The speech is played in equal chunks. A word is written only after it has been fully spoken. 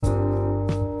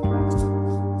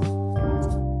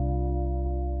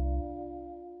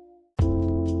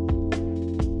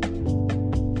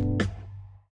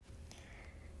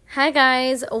Hi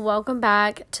guys, welcome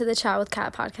back to the Chat with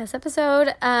Kat podcast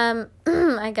episode.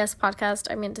 I guess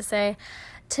podcast I meant to say.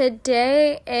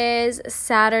 Today is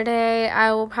Saturday.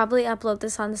 I will probably upload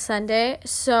this on Sunday.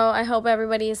 So I hope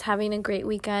everybody is having a great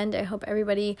weekend. I hope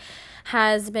everybody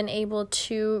has been able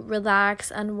to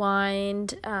relax,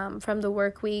 unwind from the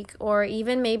work week, or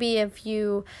even maybe if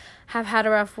you have had a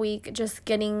rough week,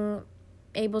 being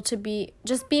able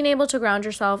to ground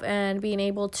yourself and being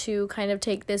able to kind of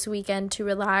take this weekend to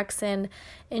relax and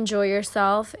enjoy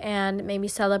yourself and maybe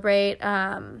celebrate,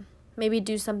 maybe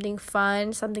do something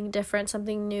fun, something different,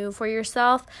 something new for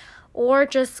yourself, or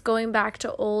just going back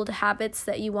to old habits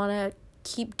that you want to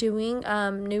keep doing,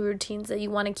 new routines that you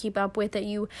want to keep up with that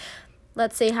you,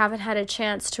 let's say, haven't had a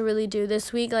chance to really do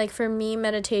this week. Like for me,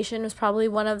 meditation was probably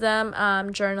one of them.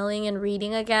 Journaling and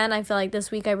reading again. I feel like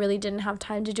this week I really didn't have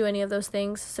time to do any of those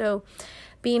things. So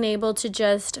being able to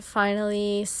just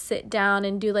finally sit down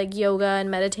and do like yoga and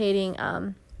meditating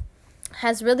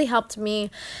has really helped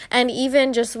me. And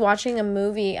even just watching a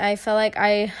movie, I feel like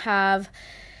I'm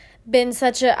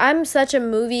such a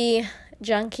movie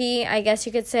junkie, I guess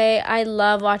you could say. I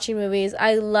love watching movies.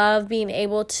 I love being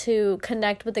able to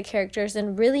connect with the characters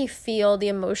and really feel the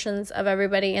emotions of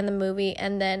everybody in the movie,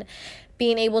 and then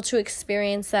being able to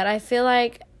experience that. I feel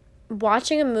like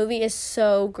watching a movie is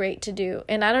so great to do,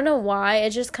 and I don't know why.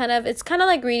 It's kind of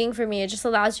like reading for me. It just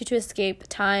allows you to escape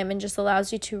time and just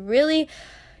allows you to really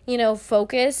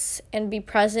focus and be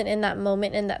present in that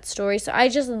moment, in that story. So I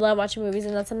just love watching movies,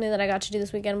 and that's something that I got to do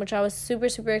this weekend, which I was super,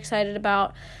 super excited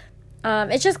about.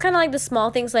 It's just kind of like the small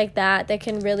things like that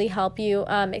can really help you,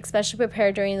 especially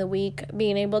prepare during the week,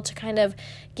 being able to kind of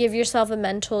give yourself a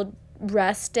mental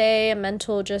rest day, a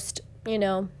mental just,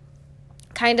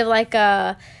 kind of like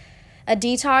a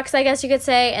detox, I guess you could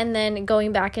say, and then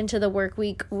going back into the work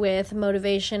week with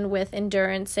motivation, with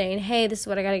endurance, saying, hey, this is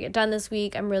what I got to get done this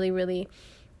week. I'm really, really,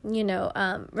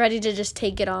 ready to just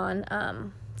take it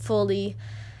on fully.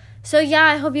 So yeah,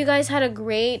 I hope you guys had a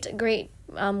great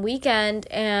weekend,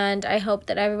 and I hope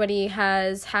that everybody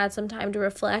has had some time to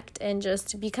reflect and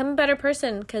just become a better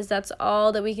person, because that's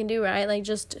all that we can do, right? Like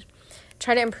just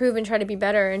try to improve and try to be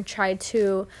better and try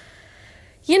to,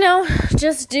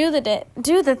 just do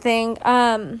the thing.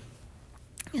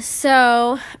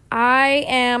 So I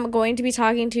am going to be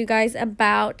talking to you guys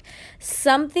about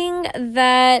something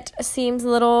that seems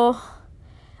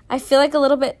I feel like a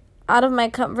little bit out of my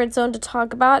comfort zone to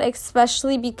talk about,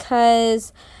 especially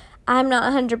because I'm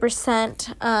not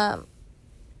 100%, I'm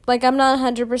not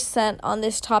 100% on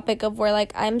this topic of where,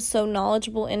 like, I'm so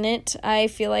knowledgeable in it. I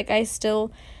feel like I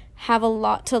still have a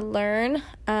lot to learn,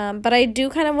 but I do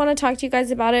kind of want to talk to you guys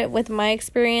about it with my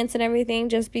experience and everything,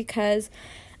 just because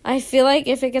I feel like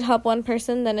if it could help one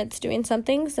person, then it's doing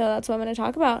something, so that's what I'm going to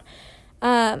talk about.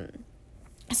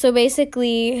 So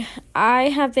basically, I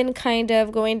have been kind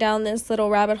of going down this little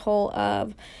rabbit hole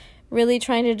of really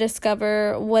trying to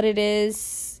discover what it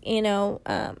is,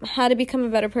 how to become a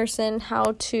better person,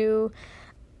 how to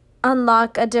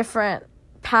unlock a different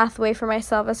pathway for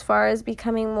myself as far as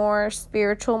becoming more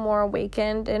spiritual, more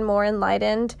awakened, and more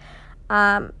enlightened.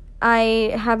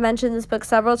 I have mentioned this book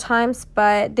several times,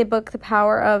 but the book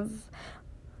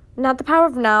not The Power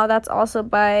of Now, that's also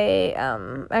by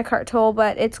Eckhart Tolle,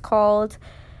 but it's called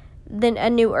A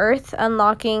New Earth,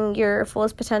 Unlocking Your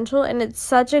Fullest Potential, and it's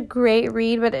such a great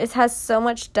read, but it has so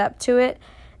much depth to it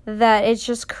that it's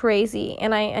just crazy.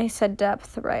 And I said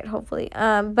depth right, hopefully,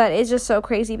 but it's just so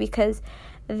crazy because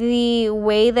the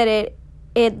way that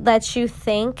it lets you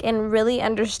think and really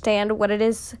understand what it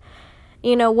is,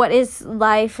 what is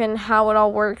life and how it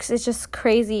all works. It's just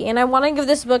crazy. And I want to give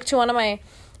this book to one of my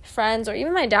friends or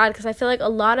even my dad, because I feel like a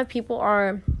lot of people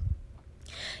are,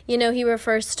 he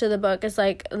refers to the book as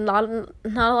like not a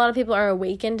lot of people are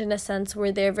awakened in a sense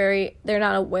where they're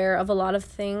not aware of a lot of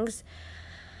things.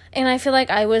 And I feel like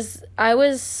I've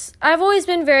always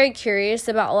been very curious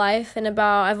about life, and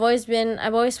I've always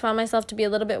found myself to be a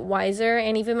little bit wiser.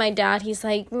 And even my dad, he's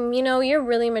like, you're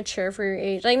really mature for your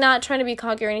age. Like, not trying to be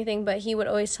cocky or anything, but he would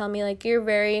always tell me, like,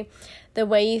 the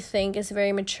way you think is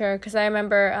very mature. Because I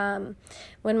remember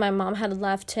when my mom had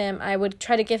left him, I would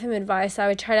try to give him advice. I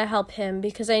would try to help him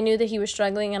because I knew that he was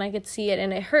struggling and I could see it,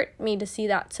 and it hurt me to see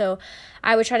that. So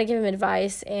I would try to give him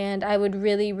advice, and I would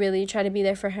really, really try to be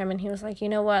there for him. And he was like, you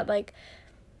know what, like,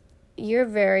 you're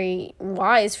very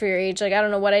wise for your age. Like, I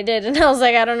don't know what I did. And I was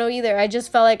like, I don't know either. I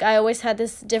just felt like I always had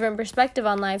this different perspective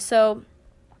on life. So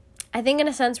I think in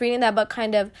a sense, reading that book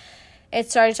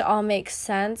it started to all make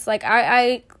sense. Like,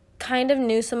 I kind of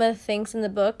knew some of the things in the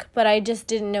book, but I just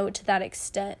didn't know it to that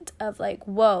extent of like,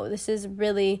 whoa, this is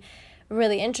really,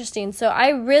 really interesting. So I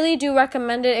really do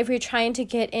recommend it if you're trying to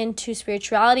get into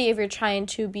spirituality, if you're trying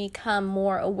to become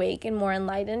more awake and more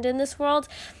enlightened in this world.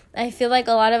 I feel like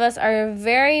a lot of us are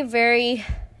very, very,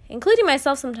 including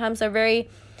myself sometimes, are very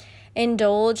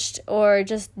indulged or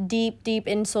just deep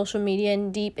in social media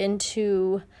and deep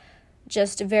into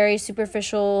just very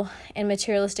superficial and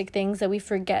materialistic things, that we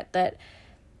forget that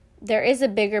there is a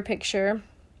bigger picture.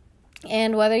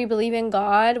 And whether you believe in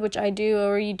God, which I do,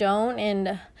 or you don't,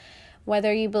 and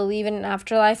whether you believe in an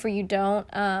afterlife or you don't,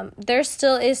 there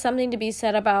still is something to be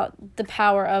said about the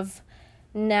power of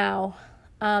now,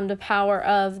 the power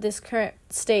of this current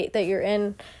state that you're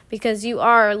in, because you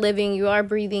are living, you are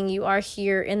breathing, you are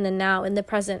here in the now, in the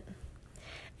present.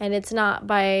 And it's not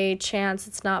by chance,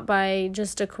 it's not by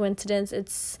just a coincidence,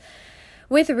 it's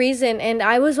with reason. And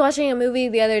I was watching a movie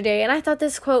the other day, and I thought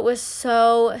this quote was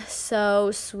so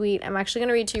sweet. I'm actually going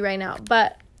to read to you right now.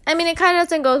 But, I mean, it kind of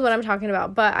doesn't go with what I'm talking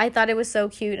about, but I thought it was so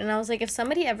cute. And I was like, if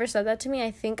somebody ever said that to me,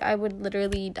 I think I would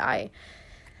literally die.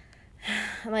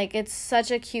 Like, it's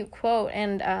such a cute quote.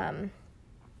 And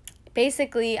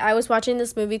basically, I was watching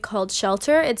this movie called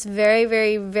Shelter. It's very,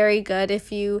 very, very good.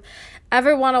 If you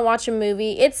ever want to watch a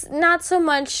movie, it's not so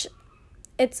much...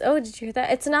 did you hear that?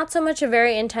 It's not so much a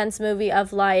very intense movie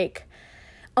of like,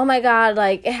 oh my God,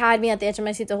 like it had me at the edge of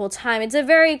my seat the whole time. It's a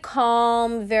very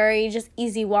calm, very just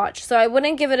easy watch. So I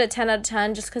wouldn't give it a 10 out of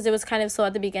 10 just because it was kind of slow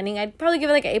at the beginning. I'd probably give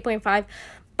it like an 8.5.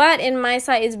 But in my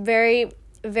sight, it's very,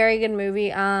 very good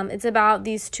movie. It's about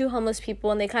these two homeless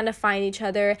people, and they kind of find each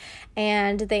other,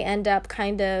 and they end up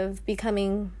kind of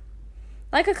becoming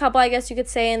like a couple, I guess you could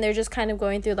say, and they're just kind of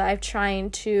going through life trying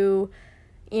to,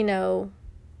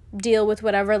 deal with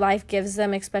whatever life gives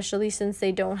them, especially since they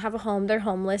don't have a home. They're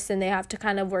homeless, and they have to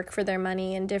kind of work for their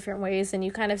money in different ways. And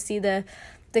you kind of see the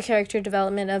character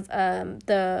development of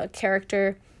the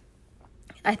character.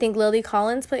 I think Lily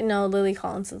Collins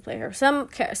doesn't play her.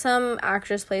 Some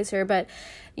actress plays her, but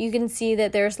you can see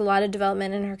that there's a lot of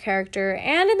development in her character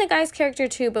and in the guy's character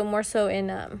too, but more so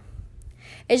in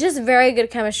it's just very good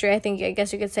chemistry, I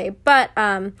guess you could say. But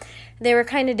they were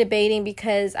kind of debating,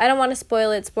 because I don't want to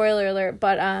spoil it, spoiler alert,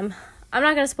 but I'm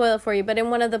not going to spoil it for you. But in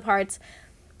one of the parts,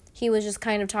 he was just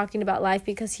kind of talking about life,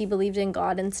 because he believed in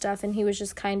God and stuff. And he was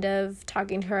just kind of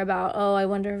talking to her about, I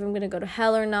wonder if I'm going to go to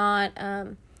hell or not.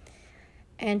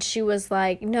 And she was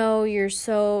like, no, you're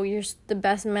the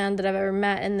best man that I've ever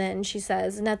met. And then she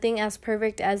says, nothing as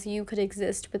perfect as you could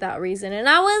exist without reason. And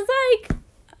I was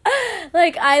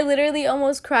like, I literally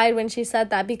almost cried when she said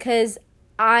that, because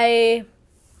I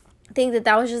think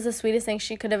that was just the sweetest thing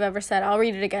she could have ever said. I'll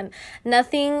read it again.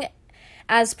 Nothing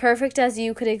as perfect as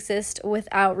you could exist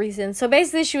without reason. So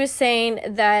basically she was saying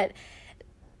that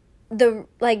I don't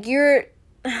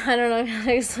know how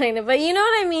to explain it, but you know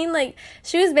what I mean? Like,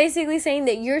 she was basically saying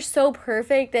that you're so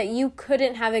perfect that you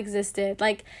couldn't have existed.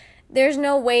 Like, there's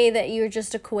no way that you're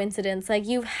just a coincidence. Like,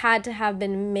 you've had to have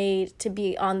been made to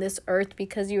be on this earth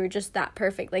because you were just that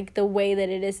perfect. Like, the way that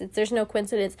it is, there's no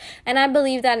coincidence. And I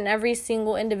believe that in every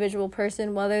single individual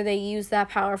person, whether they use that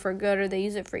power for good or they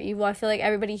use it for evil. I feel like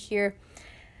everybody here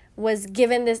was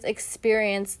given this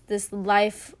experience, this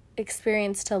life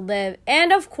experience to live.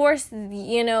 And of course, in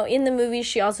the movie,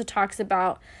 she also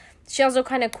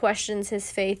kind of questions his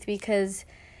faith, because,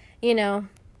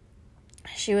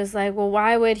 she was like, well,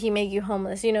 why would he make you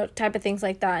homeless? Type of things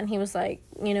like that. And he was like,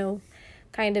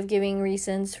 kind of giving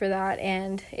reasons for that.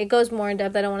 And it goes more in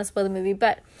depth. I don't want to spoil the movie.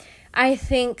 But I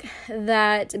think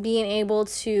that being able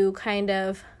to kind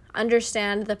of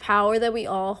understand the power that we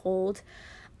all hold,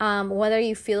 whether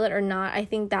you feel it or not, I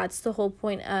think that's the whole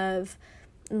point of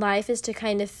life, is to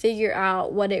kind of figure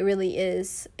out what it really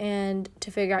is and to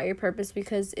figure out your purpose,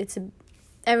 because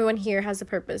everyone here has a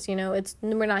purpose.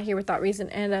 We're not here without reason.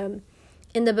 And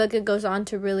in the book, it goes on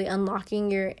to really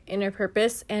unlocking your inner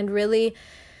purpose and really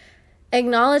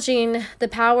acknowledging the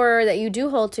power that you do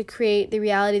hold to create the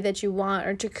reality that you want,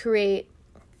 or to create.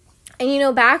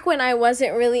 And, back when I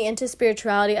wasn't really into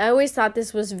spirituality, I always thought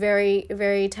this was very,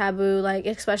 very taboo, like,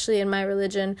 especially in my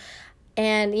religion.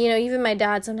 And, even my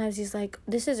dad, sometimes he's like,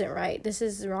 this isn't right. This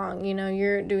is wrong.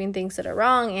 You're doing things that are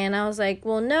wrong. And I was like,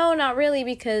 well, no, not really,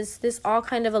 because this all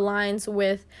kind of aligns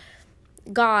with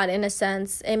God in a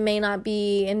sense. It may not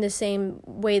be in the same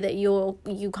way that you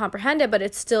comprehend it, but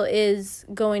it still is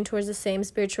going towards the same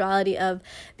spirituality of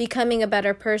becoming a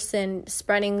better person,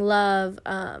 spreading love,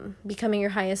 becoming your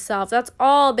highest self. That's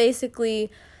all basically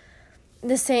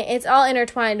the same. It's all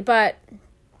intertwined. But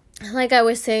like I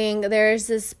was saying, there's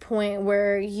this point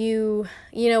where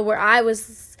where I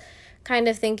was kind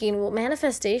of thinking, well,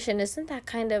 manifestation, isn't that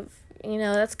kind of,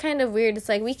 that's kind of weird. It's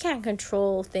like we can't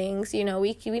control things, we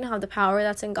don't have the power.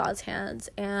 That's in God's hands.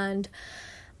 And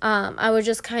I would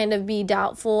just kind of be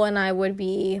doubtful, and I would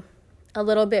be a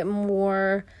little bit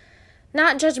more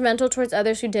not judgmental towards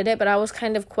others who did it, but I was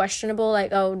kind of questionable,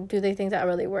 like, oh, do they think that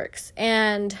really works?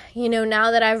 And,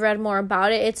 now that I've read more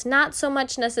about it, it's not so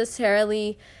much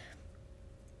necessarily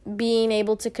being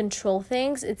able to control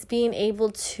things. It's being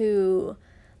able to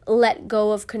let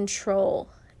go of control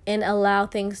and allow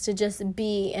things to just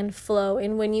be and flow.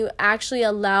 And when you actually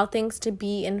allow things to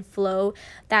be and flow,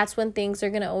 that's when things are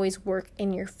going to always work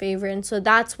in your favor. And so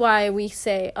that's why we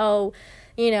say, oh,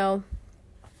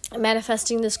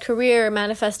 manifesting this career,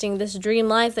 manifesting this dream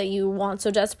life that you want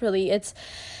so desperately. It's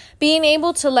being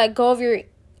able to let go of your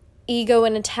ego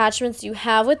and attachments you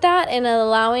have with that, and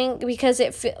allowing, because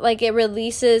it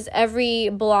releases every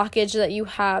blockage that you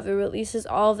have. It releases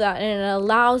all of that, and it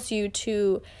allows you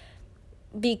to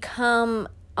become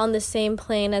on the same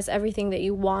plane as everything that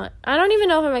you want. I don't even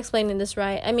know if I'm explaining this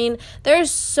right. I mean,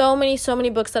 there's so many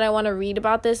books that I want to read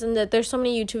about this, and that there's so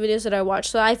many YouTube videos that I watch.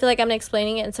 So I feel like I'm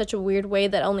explaining it in such a weird way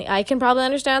that only I can probably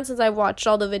understand, since I've watched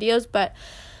all the videos. But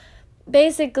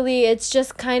basically, it's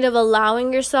just kind of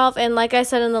allowing yourself. And like I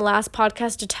said in the last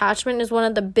podcast, detachment is one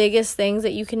of the biggest things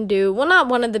that you can do. Well, not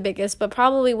one of the biggest, but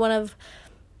probably one of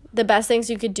the best things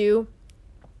you could do.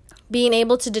 Being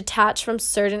able to detach from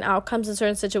certain outcomes in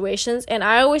certain situations. And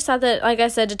I always thought that, like I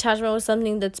said, detachment was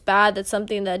something that's bad. That's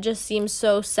something that just seems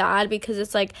so sad, because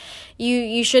it's like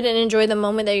you shouldn't enjoy the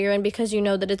moment that you're in because you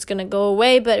know that it's going to go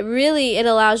away. But really, it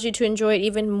allows you to enjoy it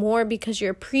even more because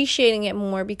you're appreciating it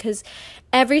more, because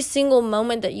every single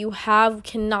moment that you have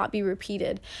cannot be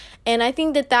repeated. And I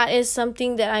think that is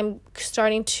something that I'm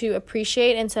starting to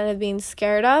appreciate instead of being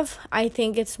scared of. I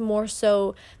think it's more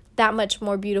so that much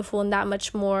more beautiful and that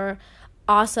much more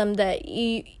awesome that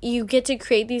you get to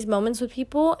create these moments with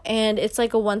people, and it's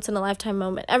like a once-in-a-lifetime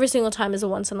moment. Every single time is a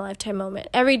once-in-a-lifetime moment.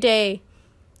 Every day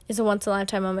is a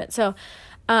once-in-a-lifetime moment. So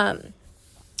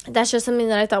that's just something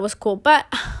that I thought was cool. But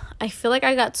I feel like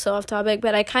I got so off topic,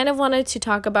 but I kind of wanted to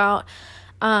talk about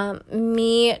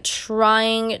me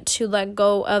trying to let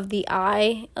go of the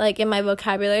I, like in my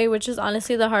vocabulary, which is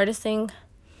honestly the hardest thing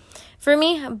for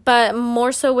me, but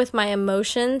more so with my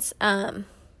emotions,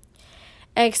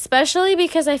 especially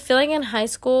because I feel like in high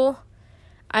school,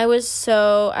 I was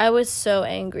so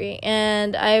angry,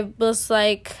 and I was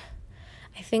like,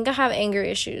 I think I have anger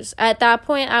issues. At that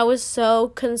point, I was so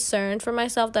concerned for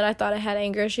myself that I thought I had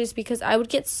anger issues, because I would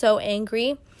get so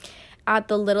angry at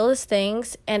the littlest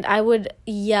things, and I would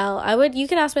yell. You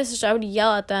can ask my sister, I would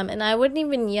yell at them, and I wouldn't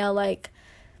even yell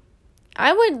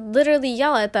I would literally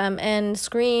yell at them and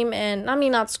scream, and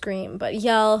not scream, but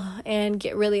yell and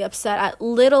get really upset at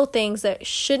little things that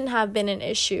shouldn't have been an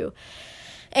issue.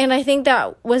 And I think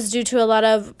that was due to a lot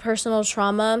of personal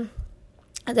trauma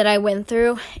that I went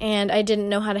through, and I didn't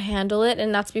know how to handle it.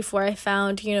 And that's before I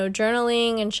found,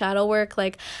 journaling and shadow work.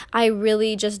 Like, I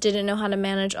really just didn't know how to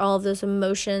manage all of those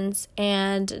emotions,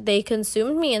 and they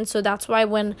consumed me. And so that's why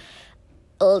when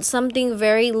something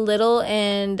very little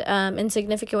and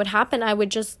insignificant would happen, I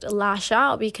would just lash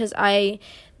out, because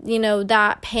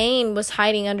that pain was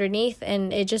hiding underneath,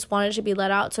 and it just wanted to be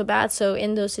let out so bad. So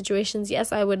in those situations,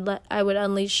 yes, I would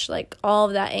unleash like all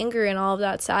of that anger and all of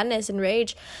that sadness and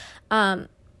rage.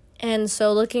 And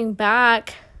so looking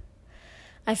back,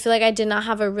 I feel like I did not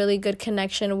have a really good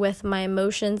connection with my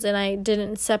emotions, and I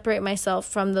didn't separate myself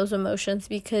from those emotions,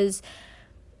 because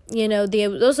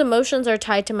those emotions are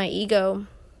tied to my ego.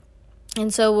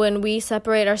 And so when we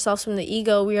separate ourselves from the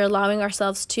ego, we are allowing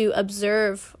ourselves to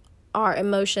observe our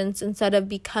emotions instead of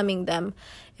becoming them,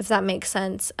 if that makes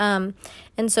sense. And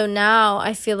so now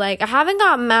I feel like I haven't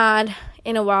got mad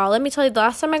in a while. Let me tell you, the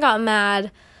last time I got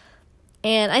mad,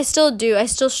 and I still do, I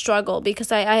still struggle,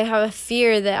 because I have a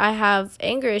fear that I have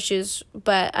anger issues.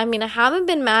 But I haven't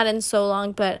been mad in so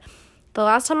long, but the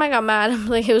last time I got mad,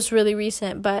 it was really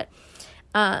recent. But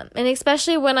and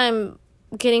especially when I'm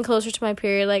getting closer to my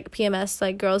period, like PMS,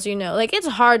 like girls, it's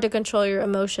hard to control your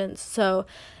emotions. So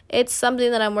it's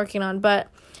something that I'm working on. But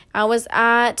I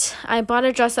bought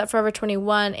a dress at Forever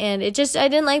 21, and I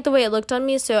didn't like the way it looked on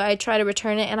me. So I tried to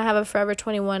return it, and I have a Forever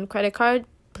 21 credit card.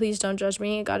 Please don't judge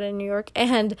me. I got it in New York.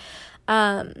 And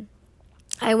I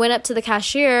went up to the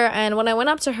cashier, and when I went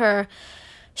up to her,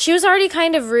 she was already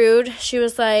kind of rude. She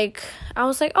was like, I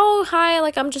was like, oh, hi,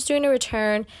 like, I'm just doing a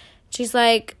return. She's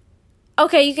like,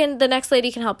 okay, the next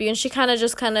lady can help you. And she kind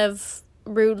of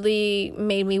rudely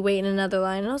made me wait in another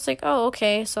line. And I was like, oh,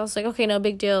 okay. So I was like, okay, no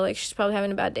big deal. Like, she's probably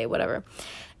having a bad day, whatever.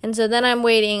 And so then I'm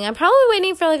waiting. I'm probably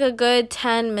waiting for like a good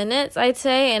 10 minutes, I'd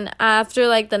say. And after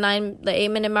like the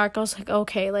 8-minute mark, I was like,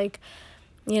 okay, like,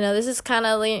 this is kind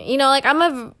of, like,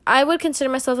 I would consider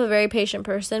myself a very patient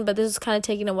person, but this is kind of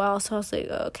taking a while. So I was like,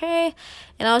 okay.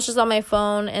 And I was just on my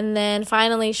phone. And then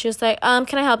finally she was like, can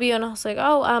I help you? And I was like,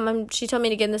 she told me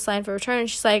to get in this line for return. And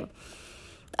she's like,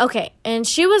 okay. And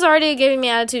she was already giving me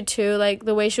attitude too. Like,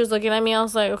 the way she was looking at me, I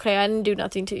was like, okay, I didn't do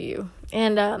nothing to you.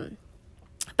 And,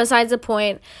 besides the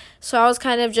point, so I was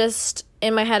kind of just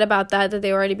in my head about that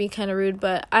they were already being kind of rude,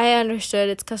 but I understood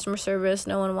it's customer service.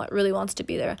 No one really wants to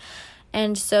be there.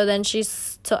 And so then she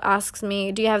still asks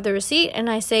me, do you have the receipt? And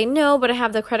I say, no, but I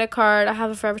have the credit card. I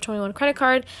have a Forever 21 credit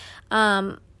card.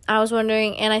 I was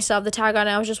wondering, and I still have the tag on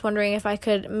it. I was just wondering if I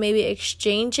could maybe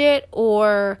exchange it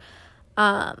or,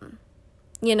 get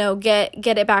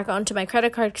it back onto my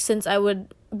credit card, since I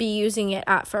would be using it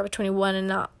at Forever 21 and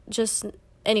not just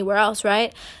anywhere else,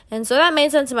 right? And so that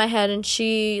made sense in my head. And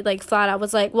she, like, flat out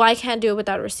was like, well, I can't do it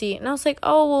without a receipt. And I was like,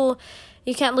 oh, well,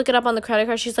 you can't look it up on the credit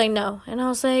card? She's like, no. And I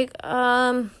was like,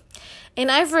 and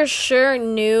I for sure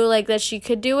knew, like, that she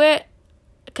could do it,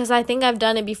 because I think I've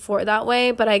done it before that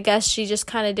way, but I guess she just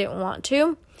kind of didn't want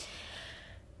to.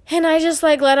 And I just,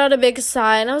 like, let out a big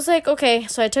sigh, and I was like, okay.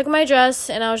 So I took my dress,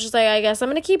 and I was just like, I guess I'm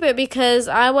gonna keep it, because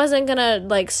I wasn't gonna,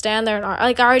 like, stand there and,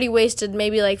 like, I already wasted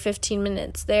maybe, like, 15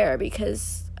 minutes there,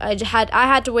 because I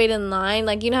had to wait in line.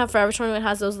 Like, how Forever 21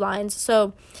 has those lines,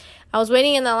 so I was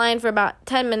waiting in that line for about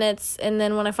 10 minutes, and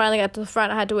then when I finally got to the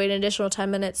front, I had to wait an additional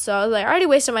 10 minutes. So I was like, I already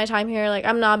wasted my time here. Like,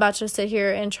 I'm not about to sit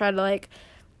here and try to, like,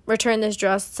 return this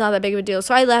dress. It's not that big of a deal.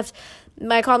 So I left.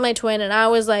 I called my twin, and I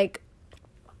was, like,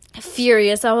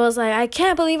 furious. I was like, I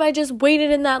can't believe I just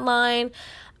waited in that line.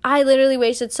 I literally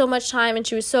wasted so much time, and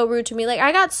she was so rude to me. Like,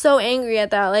 I got so angry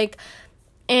at that. Like,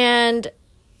 and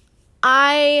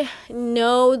I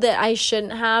know that I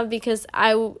shouldn't have, because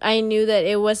I knew that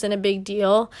it wasn't a big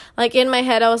deal. Like, in my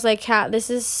head, I was like, Kat, this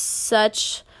is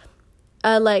such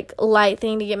a, like, light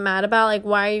thing to get mad about. Like,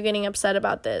 why are you getting upset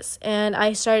about this? And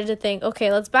I started to think,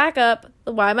 okay, let's back up.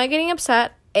 Why am I getting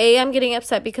upset? A, I'm getting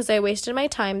upset because I wasted my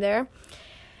time there.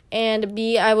 And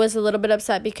B, I was a little bit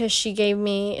upset because she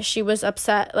was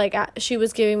upset, like, she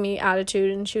was giving me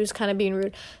attitude, and she was kind of being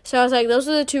rude. So I was like, those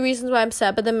are the two reasons why I'm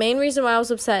upset. But the main reason why I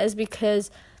was upset is because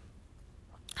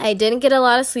I didn't get a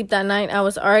lot of sleep that night. I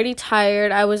was already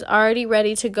tired. I was already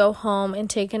ready to go home and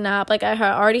take a nap. Like, I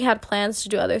already had plans to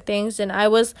do other things, and why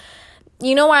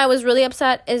I was really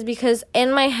upset is because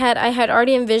in my head, I had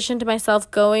already envisioned myself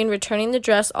returning the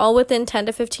dress all within 10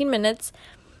 to 15 minutes,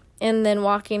 and then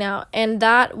walking out. And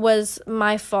that was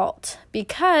my fault,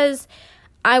 because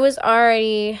I was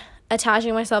already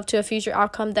attaching myself to a future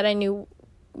outcome that I knew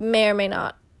may or may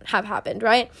not have happened,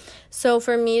 right? So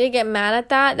for me to get mad at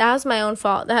that was my own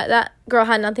fault. That girl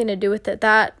had nothing to do with it.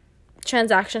 That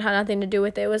transaction had nothing to do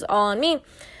with it. It was all on me.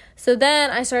 So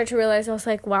then I started to realize, I was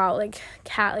like, wow, like,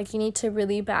 Kat, like, you need to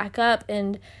really back up,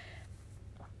 and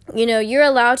you're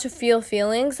allowed to feel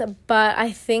feelings, but I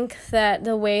think that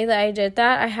the way that I did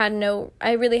that,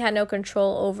 I really had no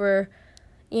control over,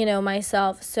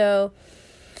 myself. So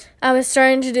I was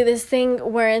starting to do this thing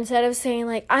where instead of saying,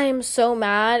 like, I am so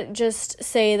mad, just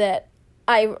say that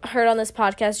I heard on this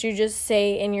podcast, you just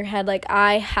say in your head, like,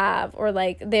 I have, or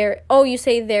like, you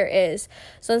say there is.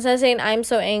 So instead of saying I'm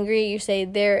so angry, you say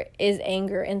there is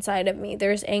anger inside of me.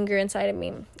 There's anger inside of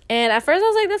me. And at first I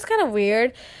was like, that's kind of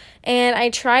weird. And I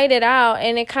tried it out,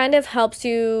 and it kind of helps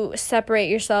you separate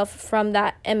yourself from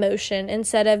that emotion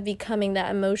instead of becoming that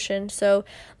emotion. So,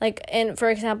 like, for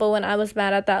example, when I was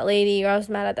mad at that lady, or I was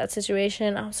mad at that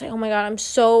situation, I was like, oh my God, I'm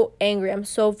so angry. I'm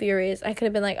so furious. I could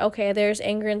have been like, okay, there's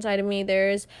anger inside of me.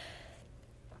 It's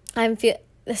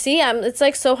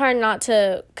like so hard not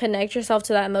to connect yourself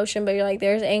to that emotion, but you're like,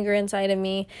 there's anger inside of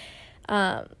me.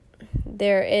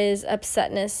 There is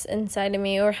upsetness inside of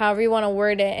me, or however you want to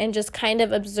word it, and just kind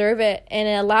of observe it. And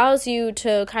it allows you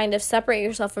to kind of separate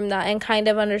yourself from that and kind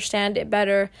of understand it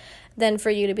better than for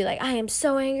you to be like, I am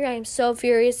so angry, I am so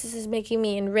furious, this is making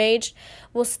me enraged.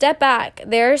 Well, step back.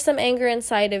 There is some anger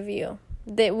inside of you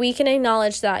that we can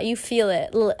acknowledge that you feel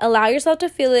it. Allow yourself to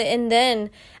feel it, and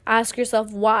then ask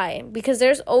yourself why, because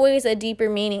there's always a deeper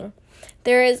meaning.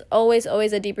 There is always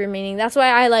a deeper meaning. That's why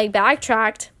I, like,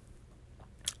 backtracked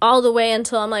all the way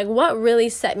until I'm like, what really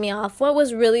set me off? What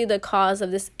was really the cause of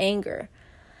this anger?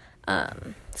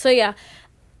 So yeah,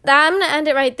 I'm going to end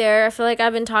it right there. I feel like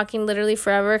I've been talking literally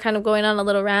forever, kind of going on a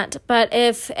little rant. But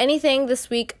if anything this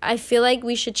week, I feel like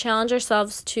we should challenge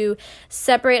ourselves to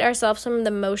separate ourselves from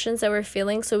the emotions that we're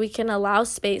feeling, so we can allow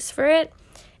space for it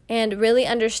and really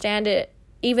understand it,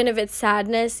 even if it's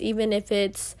sadness, even if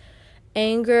it's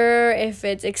anger, if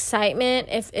it's excitement,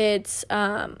 if it's,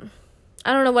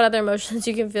 I don't know what other emotions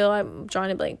you can feel. I'm drawing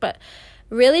a blank, but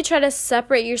really try to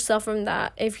separate yourself from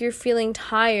that. If you're feeling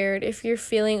tired, if you're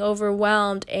feeling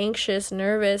overwhelmed, anxious,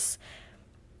 nervous,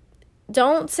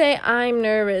 don't say I'm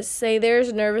nervous. Say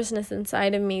there's nervousness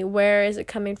inside of me. Where is it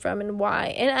coming from and why?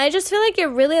 And I just feel like it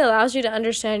really allows you to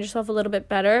understand yourself a little bit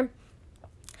better.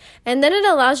 And then it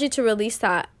allows you to release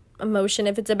that emotion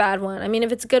if it's a bad one. I mean,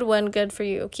 if it's a good one, good for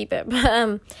you. Keep it.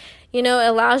 But, it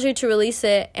allows you to release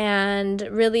it and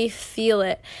really feel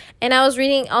it. And I was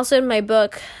reading also in my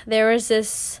book, there was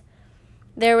this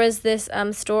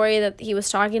story that he was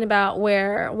talking about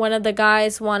where one of the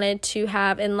guys wanted to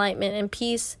have enlightenment and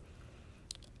peace.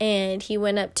 And he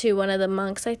went up to one of the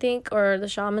monks, I think, or the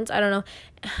shamans. I don't know.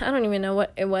 I don't even know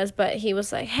what it was. But he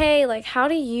was like, hey, like,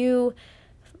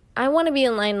 I want to be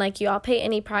in line like you. I'll pay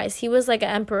any price. He was like an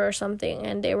emperor or something.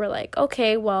 And they were like,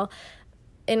 okay, well,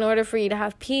 in order for you to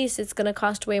have peace, it's going to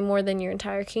cost way more than your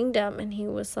entire kingdom. And he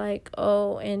was like,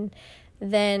 oh. And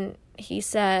then he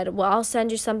said, well, I'll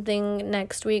send you something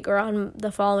next week or on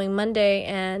the following Monday.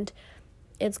 And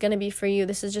it's going to be for you.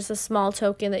 This is just a small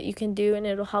token that you can do and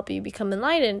it'll help you become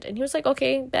enlightened. And he was like,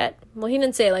 okay, bet. Well, he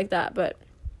didn't say it like that, but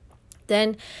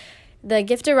then the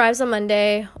gift arrives on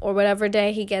Monday or whatever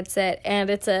day he gets it, and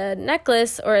it's a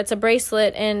necklace or it's a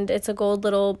bracelet, and it's a gold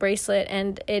little bracelet,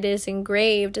 and it is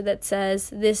engraved that says,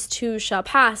 this too shall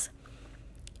pass.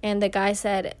 And the guy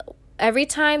said, every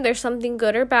time there's something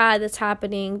good or bad that's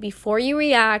happening, before you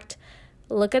react,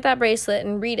 look at that bracelet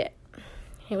and read it.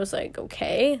 He was like,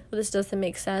 okay, this doesn't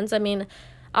make sense. I mean,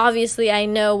 obviously I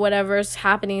know whatever's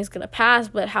happening is going to pass,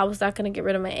 but how is that going to get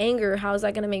rid of my anger? How is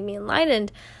that going to make me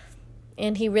enlightened?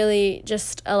 And he really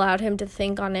just allowed him to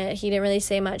think on it. He didn't really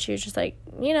say much. He was just like,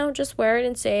 just wear it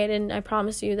and say it. And I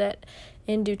promise you that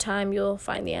in due time, you'll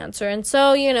find the answer. And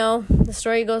so, the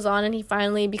story goes on and he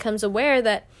finally becomes aware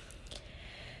that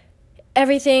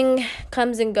everything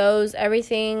comes and goes.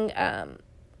 Everything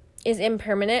is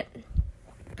impermanent.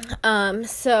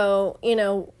 So,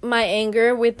 my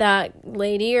anger with that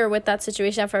lady or with that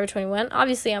situation at Forever 21,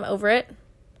 obviously I'm over it.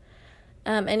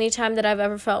 Anytime that I've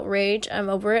ever felt rage, I'm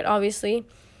over it, obviously.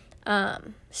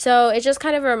 So it's just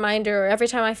kind of a reminder. Every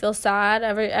time I feel sad,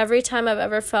 every time I've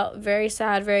ever felt very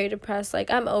sad, very depressed, like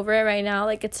I'm over it right now,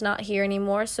 like it's not here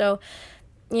anymore. So,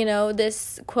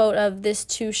 this quote of this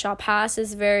too shall pass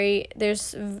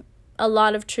there's a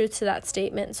lot of truth to that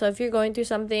statement. So if you're going through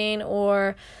something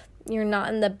or you're not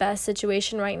in the best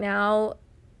situation right now,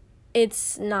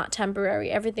 it's not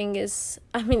temporary. It's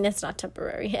not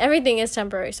temporary. Everything is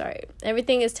temporary, sorry.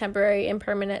 Everything is temporary,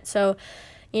 impermanent. So,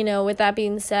 with that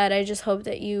being said, I just hope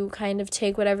that you kind of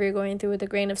take whatever you're going through with a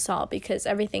grain of salt, because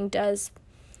everything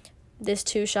this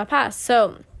too shall pass.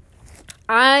 So,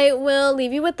 I will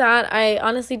leave you with that. I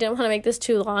honestly didn't want to make this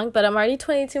too long, but I'm already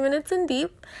 22 minutes in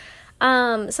deep.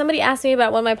 Somebody asked me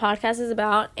about what my podcast is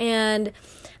about, and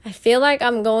I feel like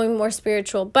I'm going more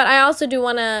spiritual, but I also do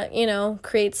want to,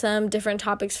 create some different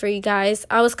topics for you guys.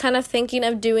 I was kind of thinking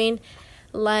of doing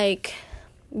like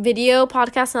video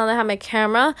podcasts now that I have my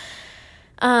camera,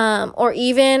 or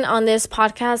even on this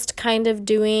podcast, kind of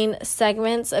doing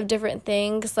segments of different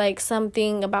things, like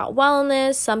something about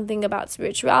wellness, something about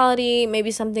spirituality,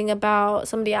 maybe something about,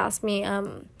 somebody asked me,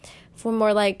 for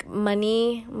more like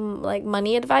money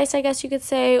advice, I guess you could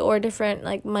say, or different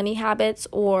like money habits,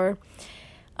 or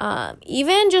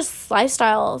even just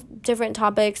lifestyle, different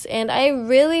topics. And I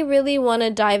really, really want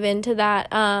to dive into that.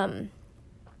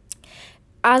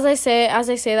 As I say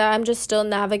that, I'm just still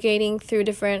navigating through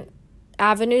different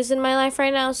avenues in my life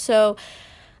right now. So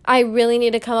I really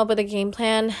need to come up with a game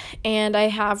plan, and I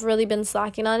have really been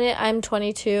slacking on it. I'm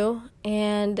 22,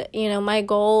 and, my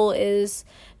goal is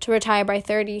to retire by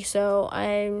 30. So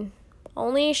I'm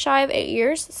only shy of 8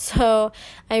 years. So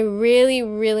I really,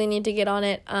 really need to get on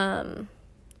it.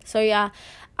 So yeah,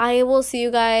 I will see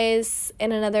you guys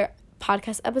in another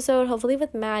podcast episode, hopefully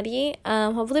with Maddie,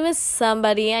 hopefully with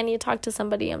somebody. I need to talk to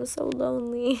somebody. I'm so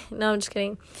lonely. No, I'm just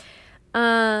kidding.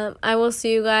 I will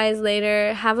see you guys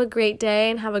later. Have a great day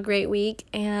and have a great week,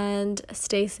 and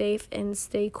stay safe and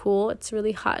stay cool. It's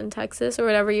really hot in Texas or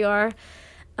whatever you are.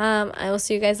 I will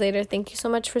see you guys later. Thank you so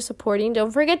much for supporting.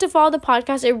 Don't forget to follow the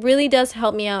podcast. It really does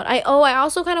help me out. I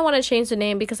also kind of want to change the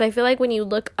name, because I feel like when you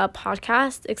look up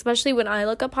podcasts, especially when I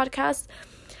look up podcasts,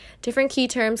 different key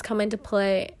terms come into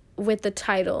play with the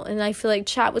title. And I feel like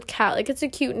Chat with Kat, like it's a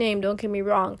cute name, don't get me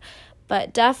wrong,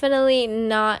 but definitely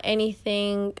not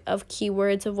anything of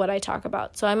keywords of what I talk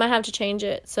about. So I might have to change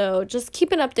it. So just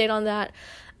keep an update on that.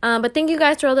 But thank you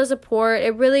guys for all the support. I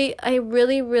really,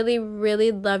 really,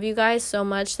 really love you guys so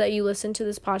much that you listen to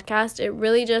this podcast. It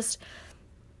really just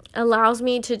allows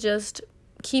me to just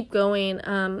keep going.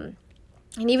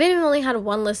 And even if you only had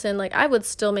one listen, like, I would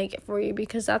still make it for you,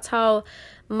 because that's how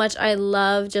much I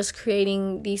love just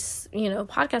creating these,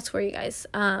 podcasts for you guys.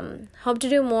 Hope to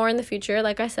do more in the future,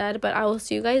 like I said, but I will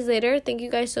see you guys later. Thank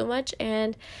you guys so much,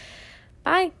 and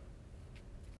bye.